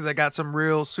 Because they got some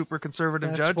real super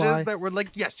conservative That's judges why. that were like,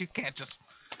 yes, you can't just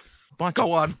Bunch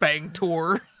go of on bang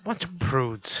tour. bunch of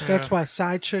prudes. That's why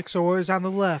side chicks are always on the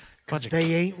left. Because Bunch of-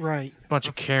 they ain't right. Bunch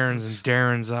of Karens and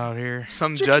Darrens out here.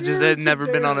 Some Chicken judges that had ears never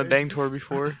and been on a bears. bang tour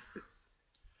before.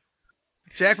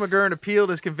 Jack McGurn appealed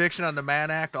his conviction on the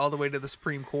Mann Act all the way to the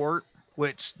Supreme Court,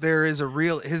 which there is a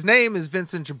real... His name is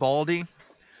Vincent Gibaldi.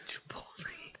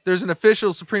 There's an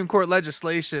official Supreme Court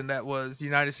legislation that was the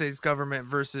United States government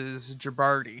versus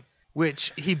Gibaldi,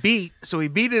 which he beat. So he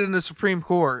beat it in the Supreme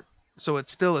Court, so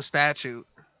it's still a statute,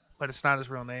 but it's not his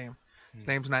real name. His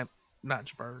name's not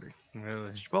Gibaldi. Really?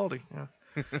 It's Gibaldi, yeah.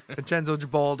 Vincenzo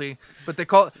Gibaldi. But they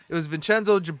call it was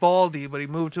Vincenzo Gibaldi, but he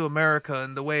moved to America,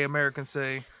 and the way Americans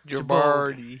say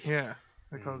Gibaldi. Yeah.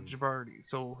 They call it Gibaldi.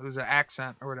 So it was an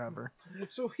accent or whatever.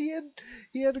 So he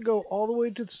had to go all the way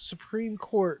to the Supreme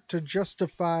Court to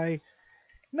justify,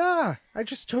 nah, I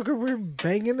just took her, we were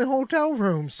banging in hotel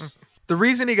rooms. The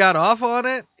reason he got off on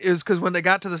it is because when they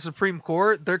got to the Supreme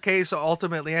Court, their case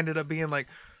ultimately ended up being like,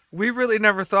 we really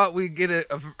never thought we'd get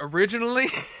it originally,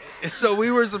 so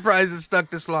we were surprised it stuck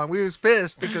this long. We was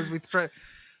pissed because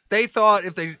they thought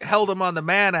if they held him on the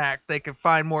Mann Act, they could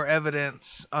find more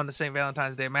evidence on the St.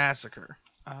 Valentine's Day Massacre,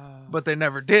 but they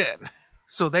never did.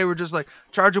 So they were just like,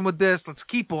 charge him with this, let's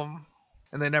keep him,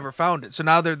 and they never found it. So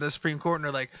now they're in the Supreme Court and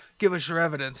they're like, give us your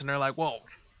evidence, and they're like, whoa.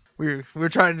 We're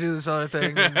trying to do this other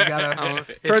thing, and we gotta.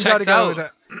 It Turns out checks he got out. away with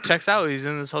it. Checks out. He's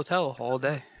in this hotel all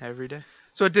day, every day.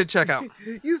 So it did check out.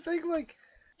 You think, like,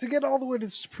 to get all the way to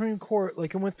the Supreme Court,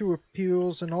 like, it went through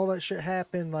appeals and all that shit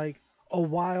happened, like, a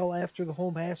while after the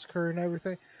whole massacre and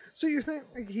everything. So you think,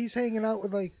 like, he's hanging out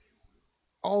with, like,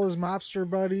 all his mobster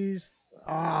buddies.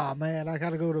 Ah, man, I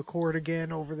gotta go to court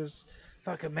again over this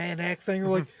fucking Mann Act thing.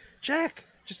 We're like, Jack,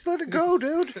 just let it go,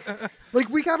 dude. Like,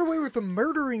 we got away with the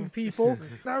murdering people.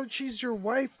 Now that she's your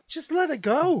wife, just let it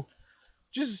go.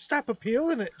 Just stop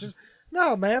appealing it. Just...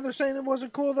 No, man, they're saying it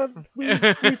wasn't cool that we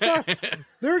fucked.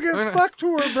 They're against fuck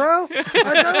tour, bro.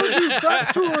 I told you,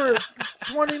 fuck tour.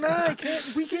 29,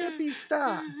 we can't be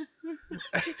stopped.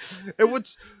 It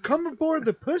was Come aboard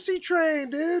the pussy train,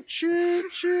 dude. Choo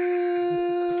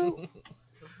choo.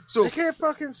 so. They can't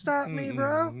fucking stop me,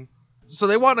 bro. So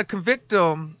they want to convict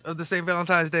him of the St.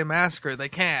 Valentine's Day Massacre. They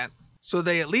can't. So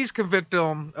they at least convict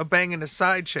him of banging a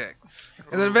side chick,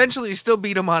 and then eventually still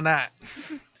beat him on that.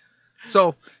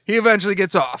 So he eventually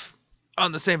gets off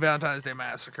on the St. Valentine's Day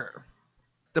Massacre.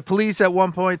 The police at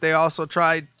one point, they also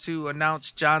tried to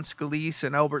announce John Scalise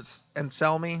and Albert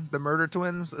Anselmi, the murder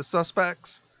twins, as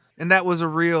suspects. And that was a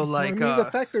real, like... I mean, the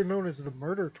fact they're known as the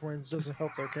murder twins doesn't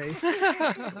help their case.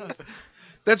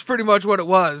 That's pretty much what it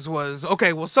was,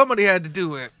 okay, well, somebody had to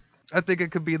do it. I think it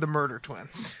could be the murder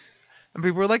twins. And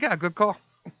people were like, yeah, good call.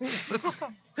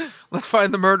 Let's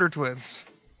find the murder twins.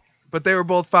 But they were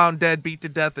both found dead, beat to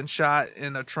death, and shot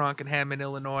in a trunk in Hammond,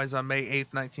 Illinois on May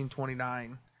 8th,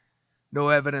 1929. No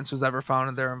evidence was ever found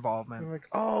of their involvement. They're like,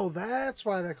 oh, that's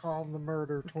why they call them the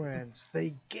murder twins.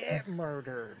 They get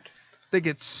murdered. They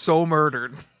get so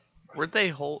murdered. Weren't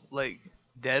they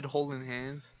dead holding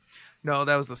hands? No,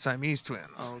 that was the Siamese twins.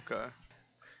 Oh, okay.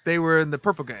 They were in the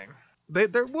Purple Gang.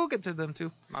 We'll get to them too.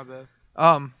 My bad.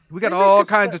 We got They all make us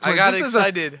kinds of I twins. got this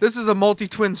excited. This is a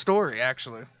multi-twin story,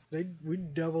 actually.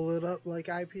 We'd double it up like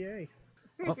IPA.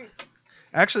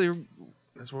 Actually,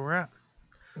 that's where we're at.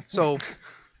 So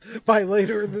By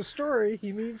later in the story,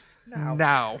 he means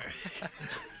now.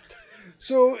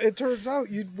 So it turns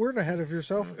out you weren't ahead of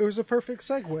yourself. It was a perfect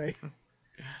segue.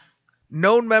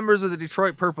 Known members of the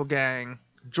Detroit Purple Gang,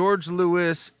 George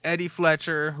Lewis, Eddie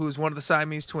Fletcher, who's one of the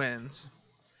Siamese twins,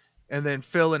 and then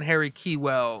Phil and Harry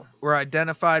Keywell were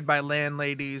identified by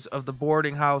landladies of the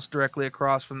boarding house directly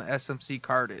across from the SMC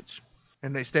Cartage,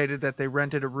 and they stated that they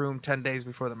rented a room 10 days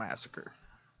before the massacre.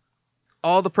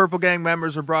 All the Purple Gang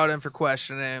members were brought in for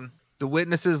questioning. The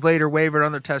witnesses later wavered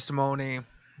on their testimony,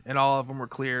 and all of them were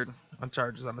cleared on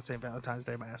charges on the St. Valentine's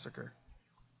Day Massacre.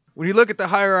 When you look at the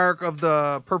hierarchy of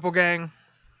the Purple Gang,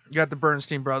 you got the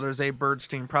Bernstein brothers. Abe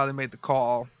Bernstein probably made the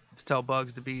call to tell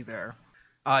Bugs to be there.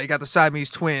 You got the Siamese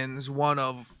twins, one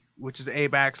of which is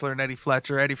Abe Axler and Eddie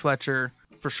Fletcher. Eddie Fletcher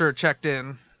for sure checked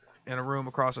in a room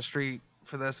across the street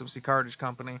for the SMC Cartage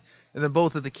Company. And then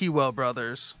both of the Keywell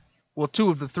brothers, well,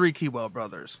 two of the three Keywell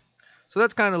brothers. So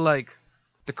that's kind of like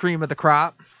the cream of the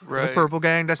crop for the Right. Purple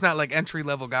Gang. That's not like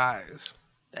entry-level guys.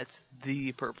 That's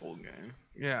the Purple Gang.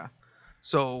 Yeah.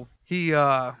 So He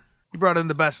brought in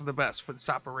the best of the best for this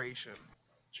operation.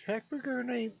 Jack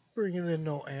McGurn ain't bringing in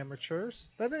no amateurs.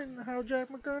 That ain't how Jack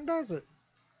McGurn does it.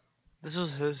 This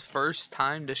was his first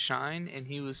time to shine, and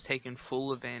he was taking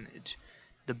full advantage.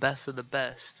 The best of the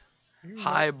best.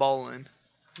 High balling.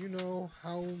 You know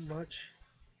how much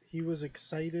he was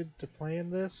excited to plan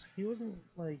this? He wasn't,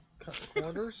 like, cutting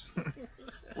corners.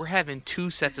 We're having 2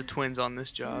 sets of twins on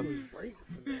this job. He was right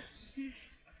for this.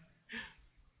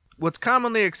 What's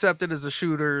commonly accepted as the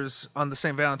shooters on the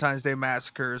St. Valentine's Day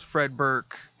massacres, Fred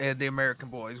Burke and the American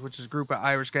Boys, which is a group of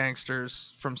Irish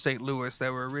gangsters from St. Louis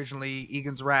that were originally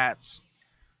Egan's Rats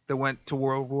that went to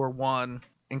World War I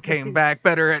and came back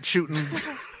better at shooting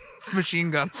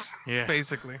machine guns,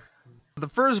 basically. The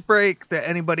first break that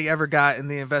anybody ever got in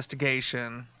the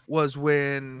investigation was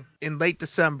when, in late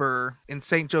December, in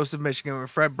St. Joseph, Michigan, where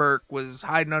Fred Burke was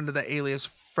hiding under the alias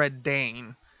Fred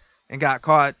Dane and got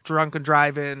caught drunk and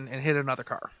driving and hit another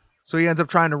car. So he ends up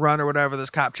trying to run or whatever. This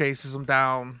cop chases him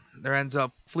down. There ends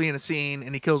up fleeing a scene,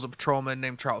 and he kills a patrolman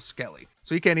named Charles Skelly.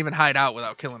 So he can't even hide out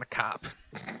without killing a cop.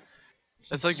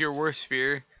 That's like your worst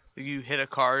fear. You hit a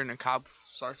car and a cop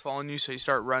starts following you, so you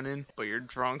start running, but you're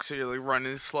drunk, so you're like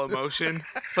running in slow motion.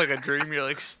 It's like a dream. You're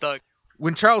like stuck.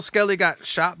 When Charles Skelly got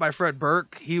shot by Fred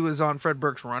Burke, he was on Fred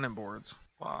Burke's running boards.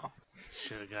 Wow.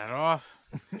 Should have got off.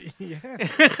 Yeah.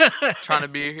 Trying to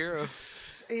be a hero.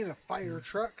 This ain't a fire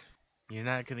truck. You're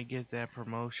not gonna get that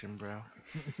promotion, bro.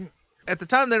 At the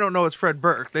time, they don't know it's Fred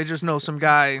Burke. They just know some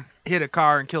guy hit a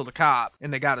car and killed a cop,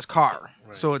 and they got his car.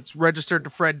 Right. So it's registered to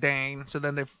Fred Dane. So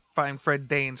then they find Fred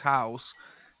Dane's house,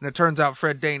 and it turns out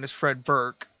Fred Dane is Fred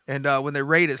Burke. And when they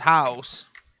raid his house,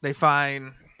 they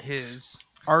find his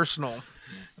arsenal.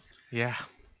 Yeah.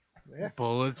 Yeah.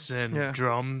 Bullets and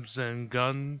drums and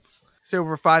guns. Say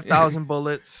over 5,000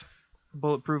 bullets,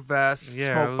 bulletproof vests,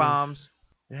 smoke bombs.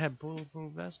 They had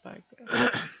bulletproof vests back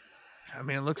then. I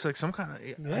mean, it looks like some kind of.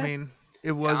 Yeah. I mean,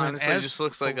 it wasn't. Honestly, as it just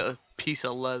looks like a piece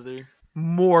of leather.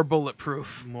 more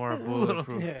bulletproof. More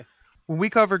bulletproof. Yeah. When we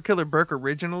covered Killer Burke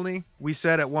originally, we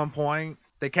said at one point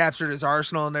they captured his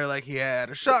arsenal, and they're like, he had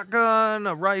a shotgun,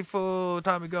 a rifle,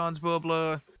 Tommy guns, blah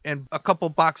blah, and a couple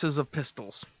boxes of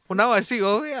pistols. Well, now I see,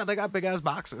 oh yeah, they got big ass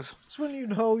boxes. That's when you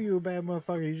know you a bad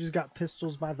motherfucker. You just got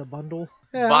pistols by the bundle.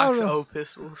 Yeah, Box of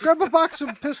pistols. Grab a box of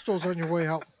pistols on your way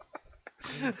out.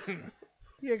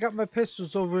 Yeah, I got my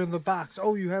pistols over in the box.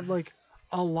 Oh, you have like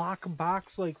a lock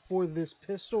box like for this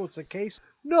pistol? It's a case?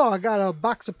 No, I got a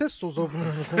box of pistols over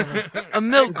in the corner. A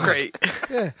milk crate.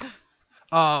 Yeah.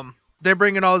 They're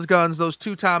bringing all his guns, those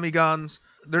two Tommy guns.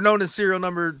 They're known as serial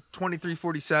number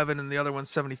 2347 and the other one's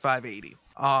 7580.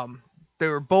 They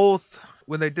were both,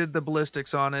 when they did the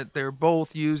ballistics on it, they were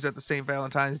both used at the St.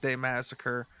 Valentine's Day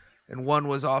massacre, and one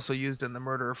was also used in the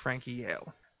murder of Frankie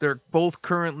Yale. They're both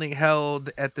currently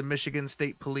held at the Michigan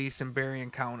State Police in Berrien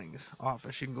County's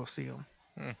office. You can go see them.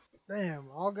 Damn,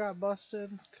 all got busted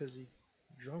because he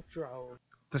drunk drove.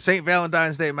 The St.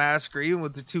 Valentine's Day massacre, even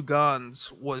with the two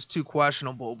guns, was too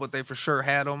questionable, but they for sure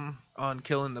had him on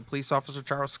killing the police officer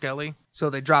Charles Skelly. So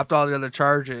they dropped all the other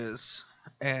charges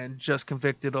and just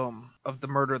convicted him of the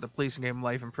murder of the police and gave him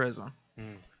life in prison.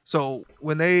 So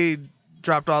when they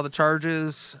dropped all the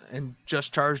charges and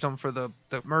just charged him for the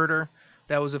murder,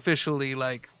 that was officially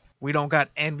like, we don't got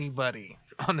anybody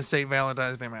on the St.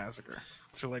 Valentine's Day massacre.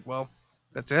 So like, well,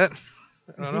 that's it.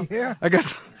 I don't know. Yeah. I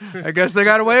guess they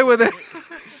got away with it.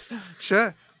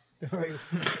 Shit. Like,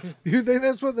 you think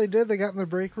that's what they did? They got in the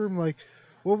break room like,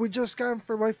 well, we just got him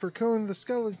for life for killing the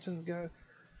skeleton guy.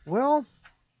 Well,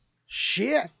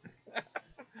 shit.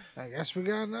 I guess we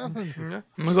got nothing. Yeah.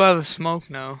 I'm gonna go have a smoke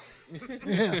now.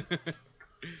 Yeah.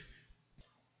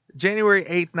 January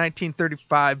 8th,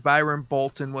 1935, Byron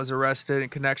Bolton was arrested in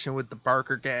connection with the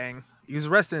Barker gang. He was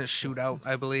arrested in a shootout,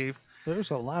 I believe.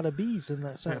 There's a lot of B's in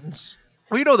that sentence.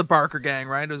 Well, you know the Barker gang,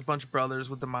 right? It was a bunch of brothers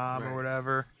with the mob or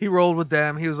whatever. He rolled with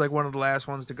them. He was like one of the last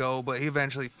ones to go, but he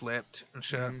eventually flipped and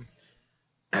shit.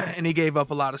 And he gave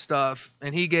up a lot of stuff.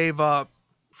 And he gave up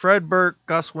Fred Burke,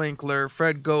 Gus Winkler,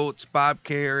 Fred Goetz, Bob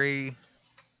Carey,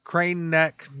 Crane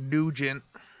Neck Nugent,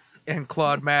 and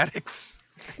Claude Maddox.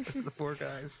 That's the four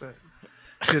guys that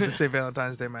did the St.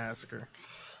 Valentine's Day massacre.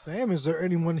 Damn, is there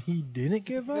anyone he didn't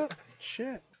give up?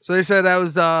 Shit. So they said that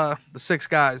was the six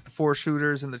guys, the four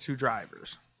shooters and the two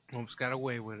drivers. Almost got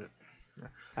away with it.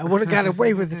 I would have got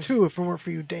away with it too if it weren't for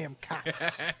you damn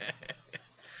cops.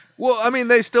 Well, I mean,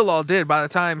 they still all did. By the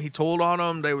time he told on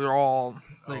them, they were all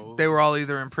they were all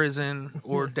either in prison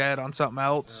or dead on something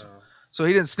else. So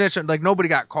he didn't snitch. Like nobody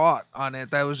got caught on it.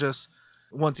 That was just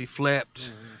once he flipped,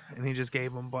 and he just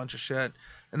gave them a bunch of shit.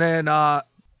 And then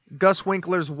Gus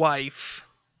Winkler's wife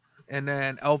and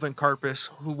then Elvin Carpus,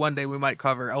 who one day we might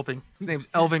cover. His name's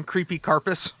Elvin Creepy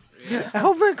Carpus.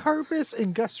 Alvin Carpus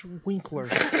and Gus Winkler.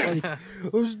 Like,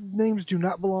 those names do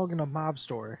not belong in a mob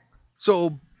story.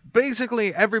 So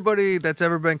basically, everybody that's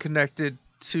ever been connected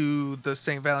to the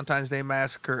St. Valentine's Day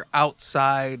Massacre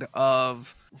outside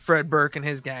of Fred Burke and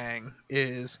his gang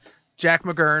is Jack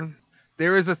McGurn.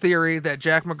 There is a theory that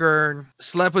Jack McGurn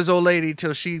slept with his old lady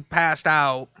till she passed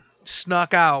out,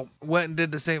 snuck out, went and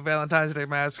did the St. Valentine's Day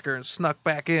Massacre, and snuck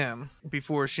back in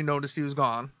before she noticed he was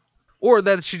gone. Or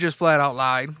that she just flat out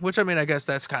lied, which, I mean, I guess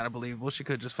that's kind of believable. She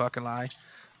could just fucking lie.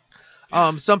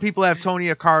 Some people have Tony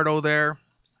Accardo there.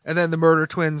 And then the murder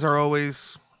twins are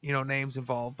always, names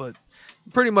involved. But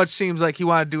it pretty much seems like he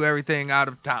wanted to do everything out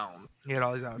of town. He had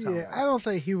all these out of town. Yeah, I don't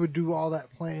think he would do all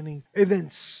that planning and then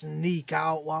sneak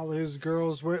out while his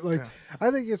girls were like. Yeah.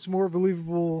 I think it's more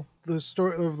believable the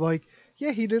story of like, yeah,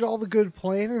 he did all the good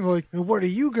planning. Like, and what are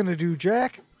you gonna do,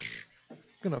 Jack?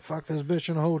 Gonna fuck this bitch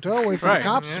in a hotel, wait for the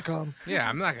cops to come. Yeah,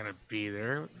 I'm not gonna be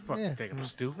there. Fuck, you think I'm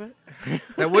stupid?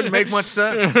 That wouldn't make much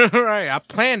sense. Right, I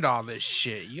planned all this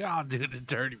shit. Y'all do the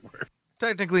dirty work.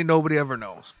 Technically, nobody ever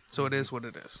knows, so it is what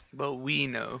it is. But we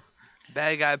know.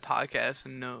 Bad Guy Podcast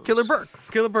knows.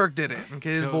 Killer Burke did it. And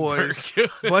his boys.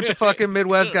 Bunch of fucking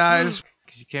Midwest guys.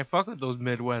 Because you can't fuck with those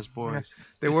Midwest boys.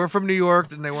 They weren't from New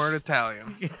York, and they weren't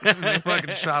Italian. They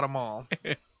fucking shot them all.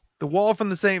 The wall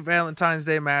from the St. Valentine's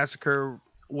Day Massacre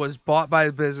was bought by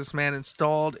a businessman,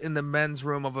 installed in the men's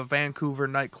room of a Vancouver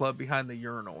nightclub behind the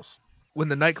urinals. When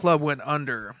the nightclub went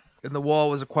under, and the wall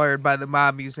was acquired by the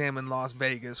Mob Museum in Las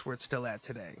Vegas, where it's still at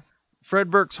today. Fred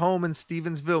Burke's home in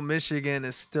Stevensville, Michigan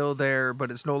is still there,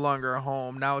 but it's no longer a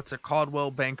home. Now it's a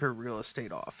Caldwell Banker real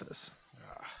estate office.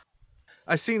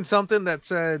 I seen something that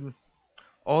said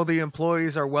all the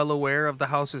employees are well aware of the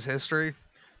house's history.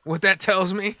 What that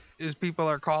tells me is people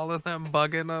are calling them,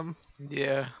 bugging them.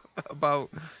 Yeah. About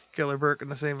Killer Burke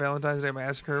and the St. Valentine's Day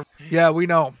Massacre. Yeah, we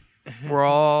know. We're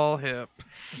all hip.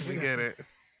 We get it.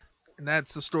 And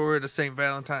that's the story of the St.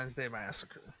 Valentine's Day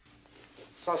Massacre.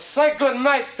 So say good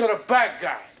night to the bad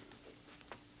guy.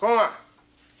 Go on.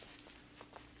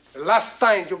 The last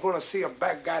time you're gonna see a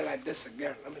bad guy like this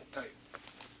again, let me tell you.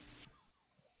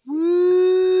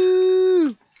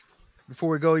 Woo! Before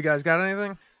we go, you guys got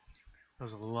anything? That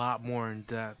was a lot more in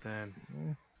depth than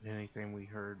anything we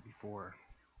heard before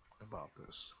about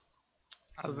this.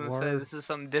 I was gonna say this is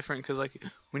something different because like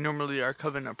we normally are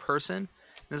covering a person.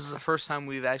 This is the first time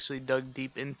we've actually dug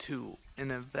deep into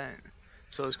an event,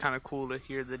 so it's kind of cool to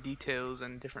hear the details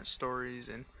and different stories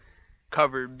and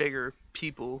cover bigger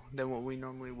people than what we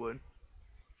normally would.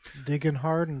 Digging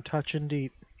hard and touching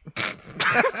deep.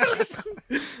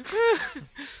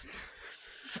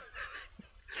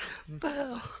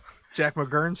 Jack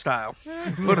McGurn style.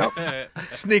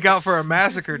 Sneak out for a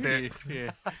massacre day.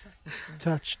 Yeah.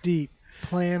 Touch deep.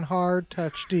 Plan hard,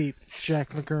 touch deep.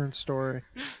 Jack McGurn story.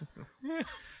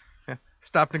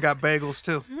 Stopped and got bagels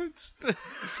too.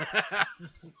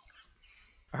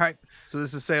 Alright, so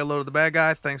this is Say Hello to the Bad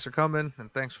Guy. Thanks for coming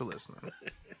and thanks for listening.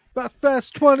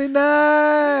 Buckfest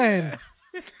 29!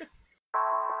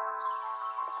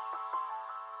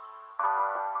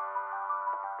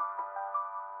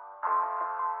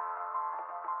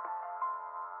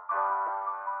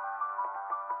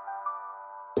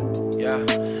 Yeah,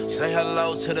 say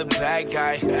hello to the bad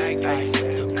guy.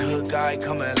 The good guy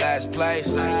coming last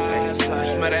place. You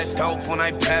smell that dope when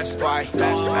I pass by.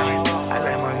 I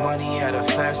lay my money at a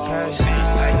fast pace.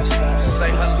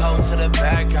 Say hello to the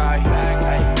bad guy.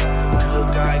 The good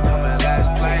guy coming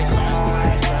last place.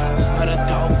 Smell the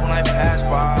dope when I pass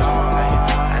by.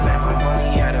 I lay my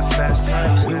money at a fast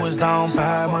pace. We was down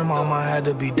bad, my mama had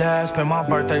to be dad. Spent my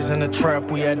birthdays in the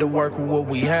trap, we had to work with what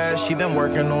we had. She been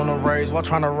working on a raise while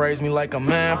trying to raise me like a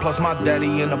man. Plus my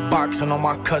daddy in the box and all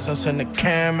my cousins in the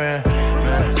can, man.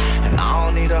 And I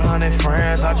don't need 100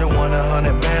 friends, I just want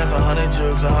 100 bands, 100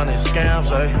 jugs, 100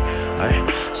 scams,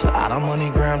 ay. So I done money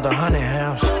grabbed 100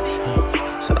 hams.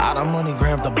 Said I done money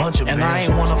grabbed a bunch of bands. And I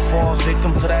ain't wanna fall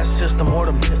victim to that system or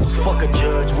the pistols. Fuck a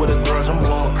judge with a grudge, I'm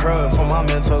blowing crud for my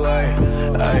mental, ay.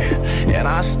 And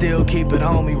I still keep it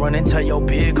on me, run and tell your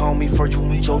big homie first you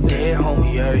meet your dead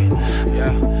homie, ay.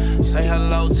 Yeah, say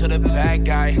hello to the bad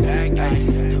guy,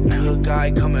 the good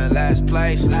guy coming last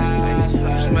place. You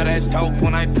smell that dope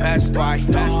when I pass by.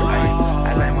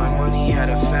 I lay my money at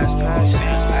a fast pace.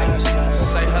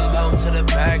 Say hello to the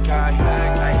bad guy,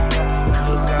 the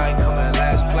good guy coming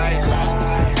last place.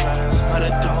 Smell the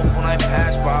dope when I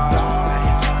pass by.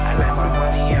 I lay my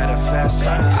money at a fast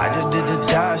pace. I just did the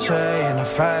Dodge ashtray in the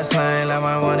fast lane. Let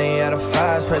my money at a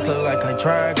fast pace, look like I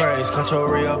drag race. Cut your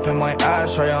re-up in my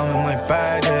ashtray, I'm in my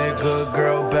bag. Hey, good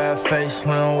girl, bad face,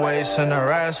 slim waist, and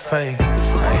her ass fake.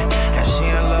 Ay, and she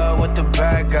in love with the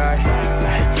bad guy.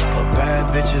 Ay, but bad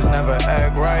bitches never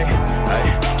act right.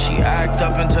 Ay, she act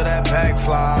up into that bag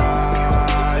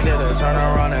fly. Did a turn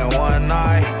around in one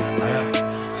night.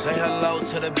 Say hello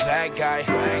to the bad guy.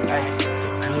 Ay,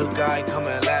 the good guy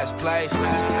coming last place.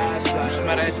 You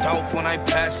smell that dope when I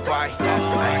pass by.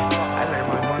 I let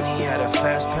my money at a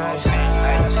fast pace.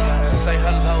 Say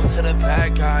hello to the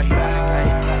bad guy.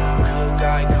 The good guy